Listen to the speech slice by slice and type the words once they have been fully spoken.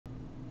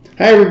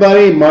Hi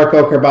everybody,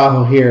 Marco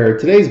Carbajo here.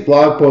 Today's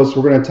blog post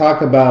we're going to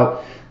talk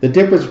about the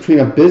difference between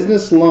a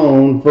business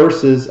loan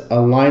versus a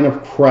line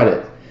of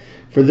credit.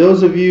 For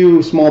those of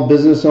you small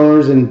business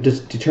owners and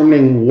just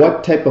determining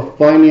what type of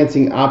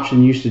financing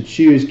option you should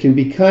choose can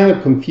be kind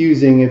of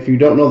confusing if you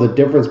don't know the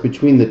difference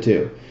between the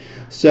two.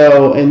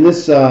 So in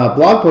this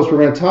blog post we're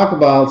going to talk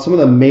about some of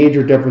the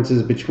major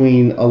differences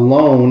between a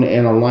loan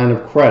and a line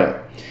of credit.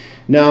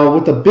 Now,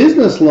 with a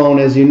business loan,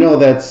 as you know,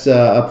 that's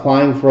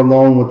applying for a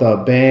loan with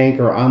a bank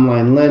or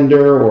online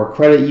lender or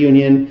credit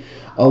union.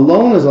 A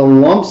loan is a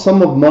lump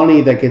sum of money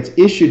that gets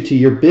issued to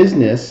your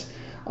business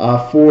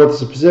for the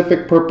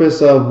specific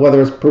purpose of whether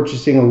it's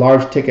purchasing a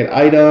large ticket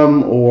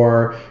item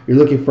or you're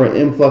looking for an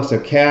influx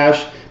of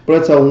cash, but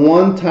it's a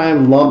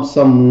one-time lump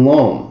sum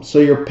loan. So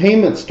your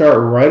payments start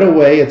right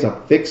away. It's a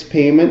fixed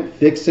payment,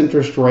 fixed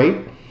interest rate.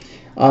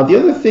 The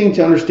other thing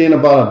to understand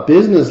about a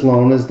business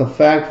loan is the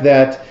fact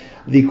that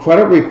the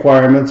credit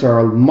requirements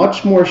are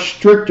much more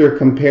stricter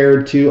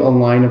compared to a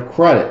line of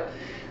credit.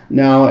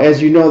 Now,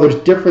 as you know,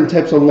 there's different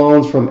types of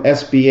loans from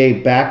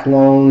SBA backed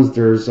loans.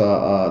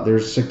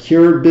 There's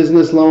secured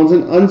business loans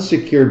and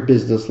unsecured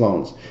business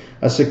loans.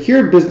 A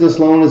secured business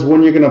loan is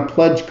when you're going to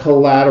pledge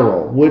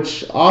collateral,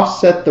 which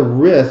offset the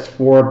risk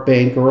for a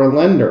bank or a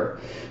lender.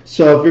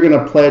 So if you're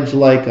going to pledge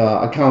like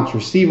accounts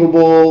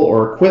receivable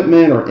or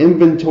equipment or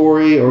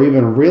inventory or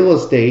even real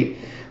estate,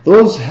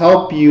 those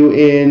help you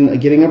in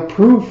getting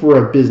approved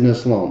for a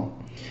business loan.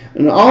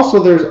 And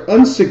also there's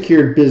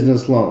unsecured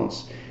business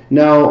loans.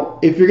 Now,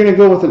 if you're going to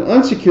go with an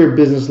unsecured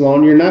business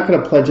loan, you're not going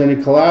to pledge any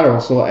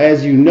collateral. So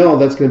as you know,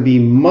 that's going to be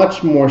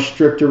much more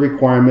stricter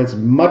requirements,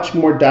 much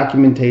more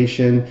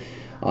documentation.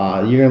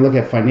 You're going to look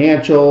at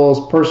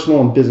financials,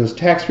 personal and business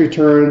tax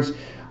returns,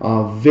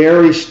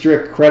 very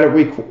strict credit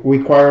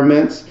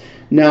requirements.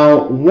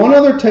 Now, one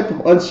other type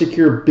of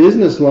unsecured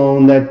business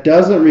loan that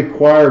doesn't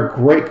require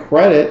great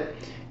credit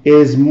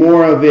is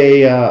more of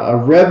a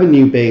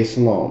revenue-based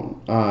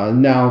loan.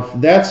 Now,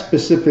 that's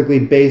specifically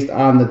based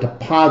on the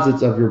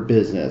deposits of your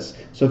business.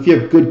 So if you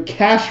have good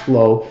cash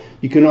flow,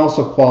 you can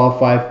also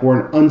qualify for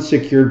an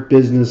unsecured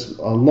business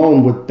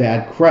loan with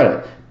bad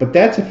credit. But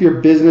that's if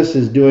your business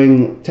is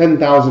doing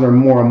 $10,000 or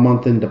more a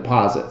month in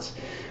deposits.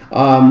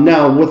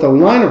 Now, with a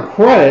line of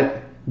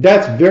credit,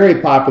 that's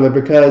very popular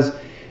because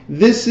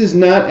this is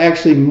not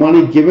actually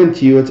money given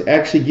to you. It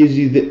actually gives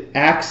you the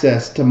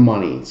access to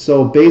money.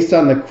 So based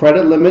on the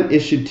credit limit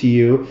issued to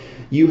you,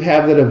 you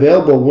have that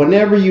available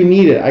whenever you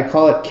need it. I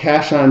call it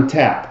cash on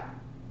tap.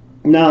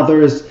 Now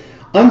there's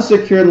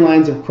unsecured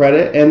lines of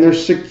credit and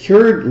there's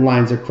secured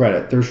lines of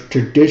credit. There's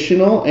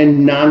traditional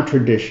and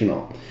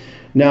non-traditional.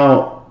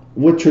 Now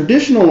with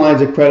traditional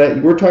lines of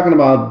credit, we're talking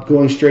about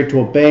going straight to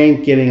a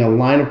bank, getting a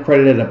line of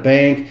credit at a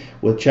bank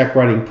with check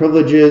writing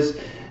privileges.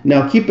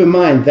 Now keep in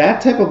mind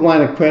that type of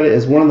line of credit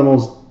is one of the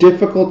most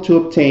difficult to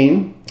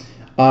obtain.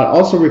 It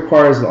also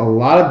requires a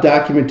lot of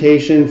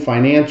documentation,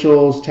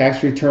 financials,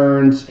 tax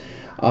returns.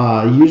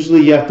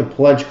 Usually you have to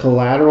pledge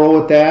collateral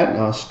with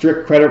that,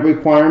 strict credit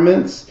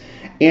requirements.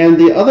 And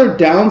the other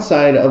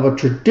downside of a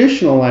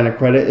traditional line of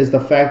credit is the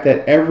fact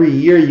that every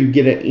year you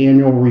get an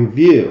annual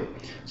review.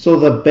 So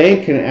the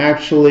bank can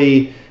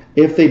actually,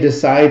 if they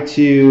decide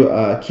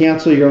to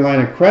cancel your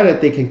line of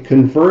credit, they can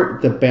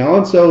convert the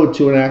balance owed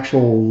to an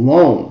actual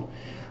loan.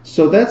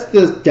 So that's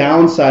the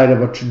downside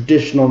of a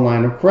traditional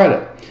line of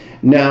credit.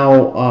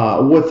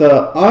 Now, with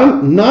a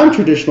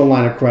non-traditional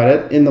line of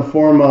credit in the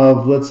form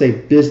of, let's say,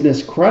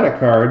 business credit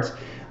cards,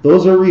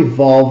 those are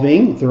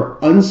revolving, they're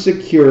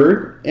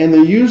unsecured, and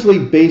they're usually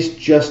based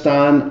just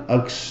on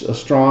a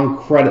strong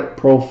credit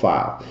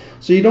profile.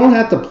 So you don't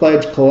have to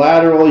pledge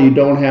collateral, you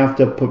don't have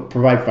to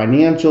provide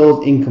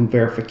financials, income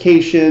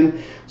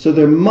verification. So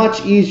they're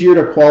much easier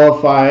to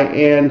qualify,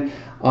 and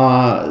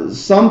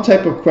some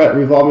type of credit,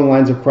 revolving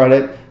lines of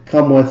credit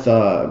come with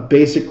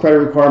basic credit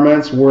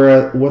requirements,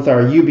 where with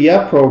our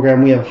UBF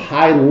program, we have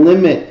high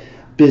limit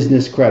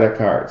business credit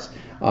cards.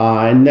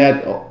 And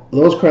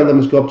those credit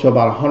limits go up to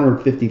about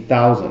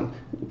 $150,000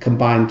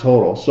 combined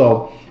total.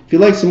 So if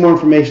you'd like some more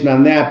information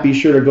on that, be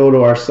sure to go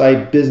to our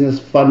site,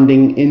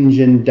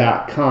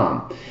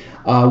 businessfundingengine.com.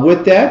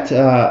 With that,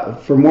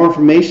 for more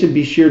information,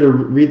 be sure to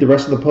read the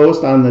rest of the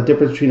post on the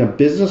difference between a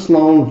business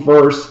loan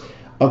versus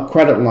a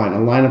credit line, a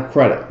line of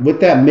credit. With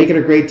that, make it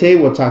a great day.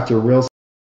 We'll talk to you real soon.